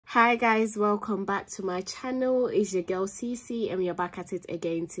Hi guys, welcome back to my channel. It's your girl Cece and we are back at it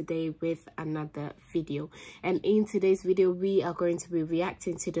again today with another video. And in today's video we are going to be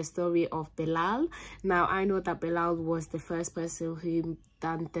reacting to the story of Bilal. Now I know that Bilal was the first person who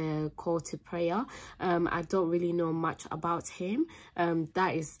done the call to prayer. I don't really know much about him.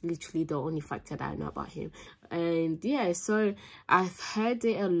 That is literally the only fact that I know about him. And yeah, so I've heard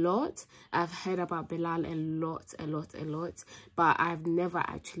it a lot. I've heard about Bilal a lot, but I've never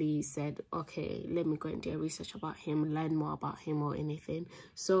actually said, okay, let me go and do research about him, learn more about him or anything.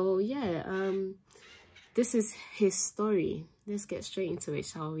 So yeah, this is his story. Let's get straight into it,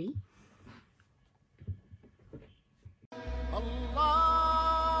 shall we?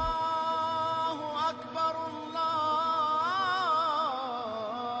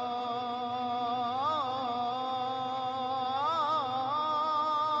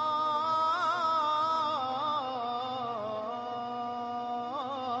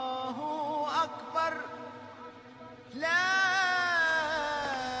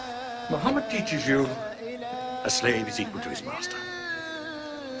 Muhammad teaches you a slave is equal to his master.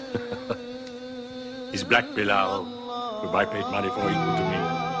 Is Black Bilal, who I paid money for, equal to me?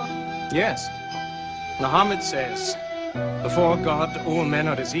 Yes. Muhammad says, before God, all men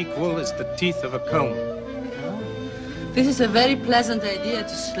are as equal as the teeth of a comb. This is a very pleasant idea to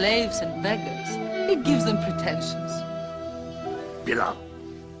slaves and beggars. It gives them pretensions. Bilal,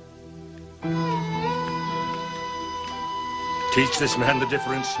 teach this man the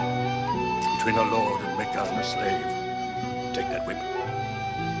difference between a lord and Mecca and a slave. Take that whip.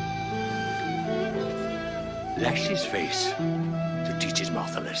 Lash his face to teach his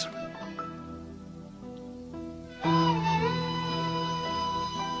mouth a lesson.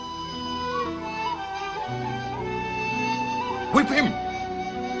 Whip him!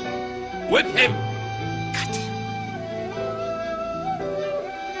 Whip him! Cut him!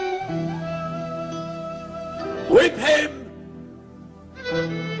 Whip him!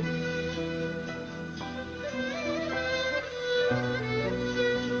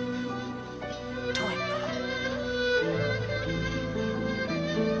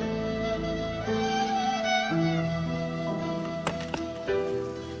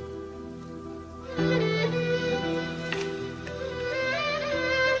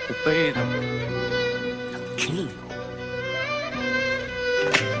 Obey them. They'll kill you.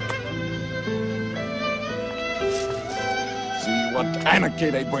 See what anarchy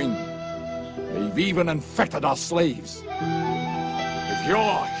they bring. They've even infected our slaves. If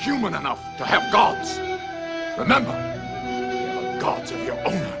you're human enough to have gods, remember, you're the gods of your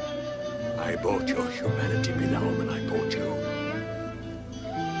owner. I bought your humanity, Bilal, when I bought you.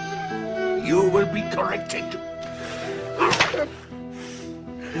 You will be corrected.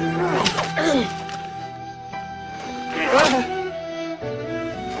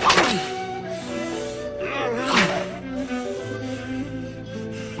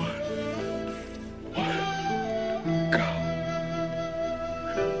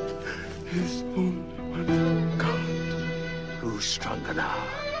 Who's stronger now?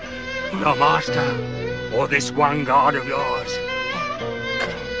 Your master or this one God of yours?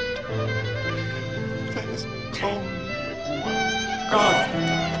 There's only God.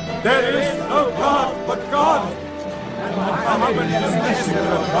 There is no God but God. And Muhammad is the messenger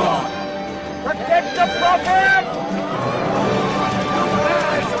of God. Protect the Prophet!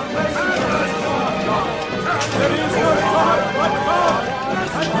 There is no God but God. And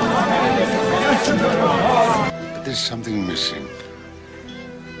Muhammad is the messenger of God. But there's something missing.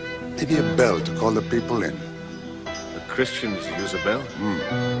 Maybe a bell to call the people in. The Christians use a bell?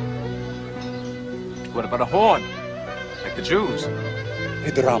 What about a horn? Like the Jews?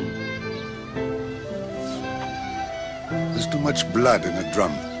 A drum. There's too much blood in a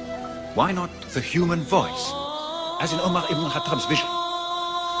drum. Why not the human voice, as in Umar ibn Khattab's vision?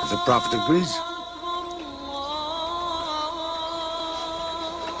 The Prophet agrees.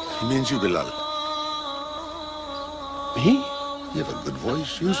 He means you, Bilal. Me? You have a good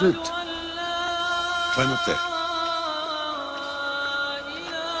voice. Use it. Climb up there.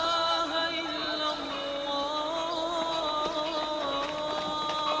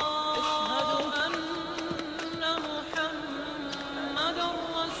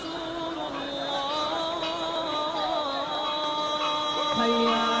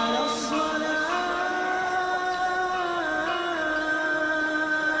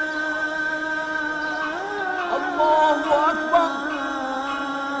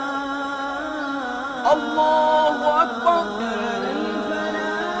 Allahu Akbar.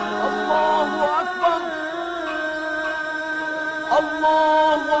 Allahu Akbar.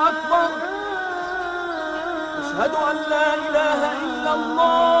 Allahu Akbar. أشهد أن لا إله إلا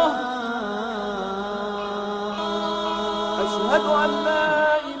الله أشهد أن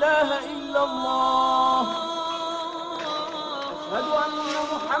لا إله إلا الله أشهد أن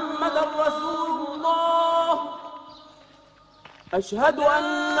محمدا رسول الله أشهد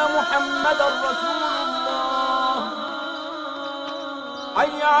أن محمدا رسول الله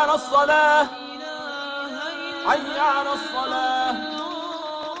حي على الصلاة حي على الصلاة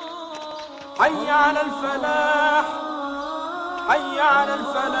حي على الفلاح حي على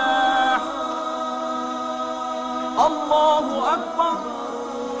الفلاح الله أكبر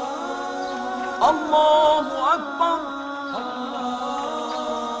الله أكبر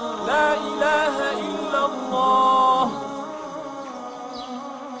لا إله إلا الله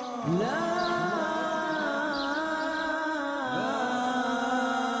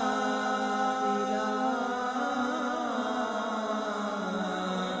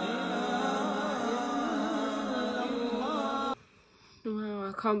Wow,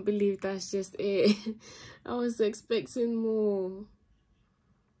 I can't believe that's just it. I was expecting more.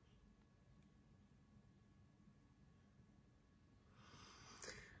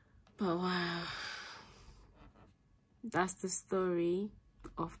 But wow, that's the story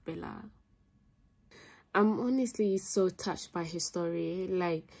of Bilal. I'm honestly so touched by his story,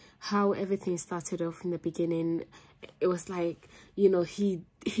 like how everything started off in the beginning. It was like, you know, he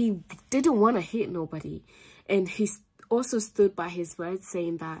didn't want to hate nobody, and he also stood by his word,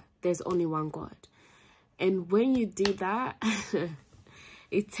 saying that there's only one God. And when you do that,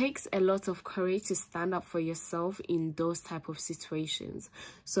 it takes a lot of courage to stand up for yourself in those type of situations.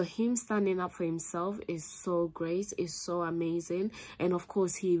 So him standing up for himself is so great, is so amazing. And of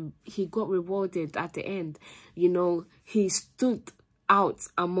course, he got rewarded at the end. You know, he stood out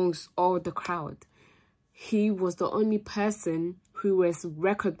amongst all the crowd. He was the only person who was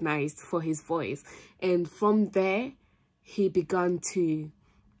recognized for his voice. And from there, he began to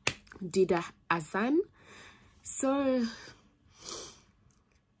do the azan. So,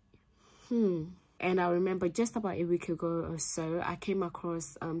 and I remember just about a week ago or so, I came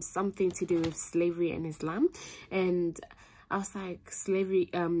across something to do with slavery and Islam. And I was like, slavery,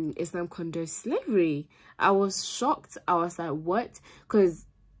 Islam condones slavery. I was shocked. I was like, what? Because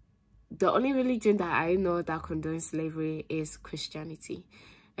the only religion that I know that condones slavery is Christianity.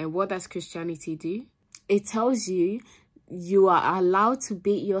 And what does Christianity do? It tells you you are allowed to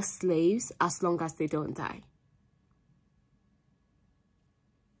beat your slaves as long as they don't die.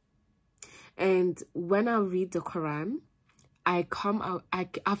 And when I read the Quran, I've come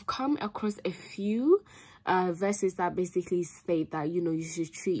across a few verses that basically state that, you know, you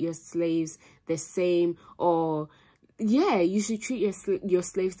should treat your slaves the same, or yeah, you should treat your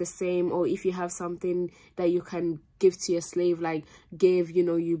slaves the same, or if you have something that you can give to your slave, like give, you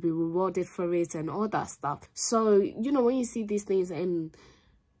know, you'll be rewarded for it and all that stuff. So, you know, when you see these things, and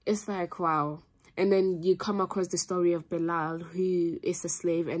it's like, wow. And then you come across the story of Bilal, who is a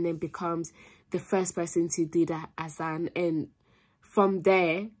slave and then becomes the first person to do the azan. And from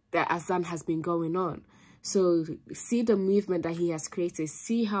there, the azan has been going on. So see the movement that he has created.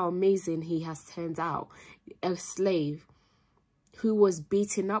 See how amazing he has turned out. A slave who was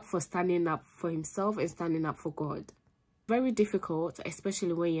beaten up for standing up for himself and standing up for God. Very difficult,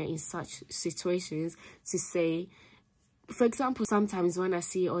 especially when you're in such situations, to say. For example, sometimes when I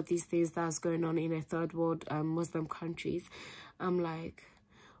see all these things that's going on in a third world Muslim countries, I'm like,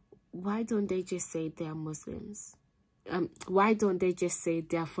 why don't they just say they're Muslims? Why don't they just say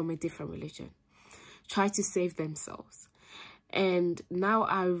they're from a different religion? Try to save themselves. And now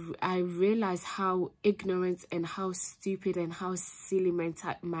I realize how ignorant and how stupid and how silly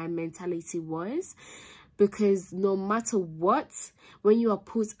my mentality was. Because no matter what, when you are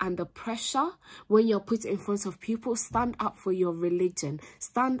put under pressure, when you're put in front of people, stand up for your religion,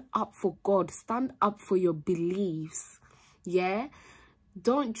 stand up for God, stand up for your beliefs. Yeah?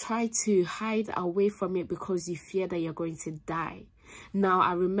 Don't try to hide away from it because you fear that you're going to die. Now,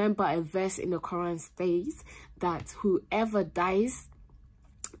 I remember a verse in the Quran states that whoever dies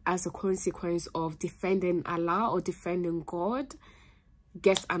as a consequence of defending Allah or defending God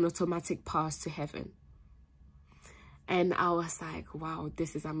gets an automatic pass to heaven. And I was like, wow,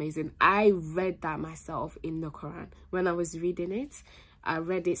 this is amazing. I read that myself in the Quran. When I was reading it, I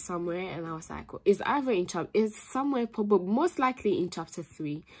read it somewhere and I was like, it's either in chapter, it's somewhere, probably, most likely in chapter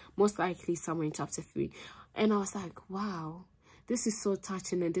 3. Most likely somewhere in chapter 3. And I was like, wow, this is so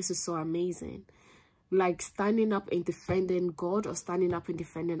touching and this is so amazing. Like standing up and defending God or standing up and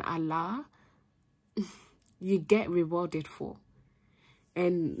defending Allah, you get rewarded for.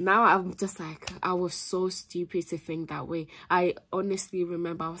 And now I'm just like, I was so stupid to think that way. I honestly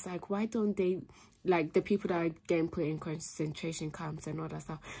remember, I was like, why don't they like the people that are getting put in concentration camps and all that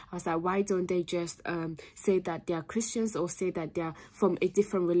stuff. I was like, why don't they just say that they are Christians or say that they are from a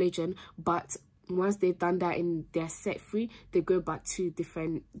different religion, but once they've done that and they're set free, they go back to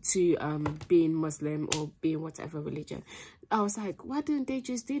being Muslim or being whatever religion. I was like, why don't they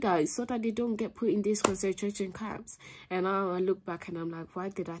just do that so that they don't get put in these concentration camps? And I look back and I'm like, why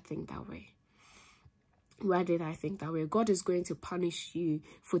did I think that way? Why did I think that way? God is going to punish you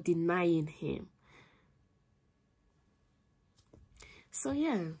for denying him. So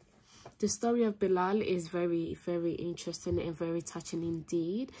yeah, the story of Bilal is very, very interesting and very touching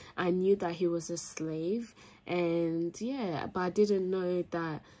indeed. I knew that he was a slave, and yeah, but I didn't know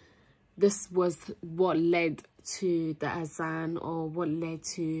that this was what led to the azan, or what led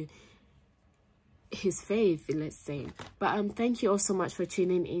to his faith, let's say. But thank you all so much for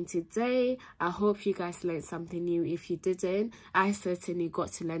tuning in today. I hope you guys learned something new. If you didn't, I certainly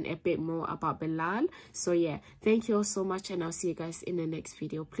got to learn a bit more about Bilal. So yeah, thank you all so much, and I'll see you guys in the next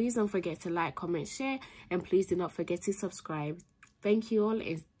video. Please don't forget to like, comment, share, and please do not forget to subscribe. Thank you all,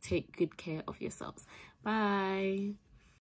 and take good care of yourselves. Bye.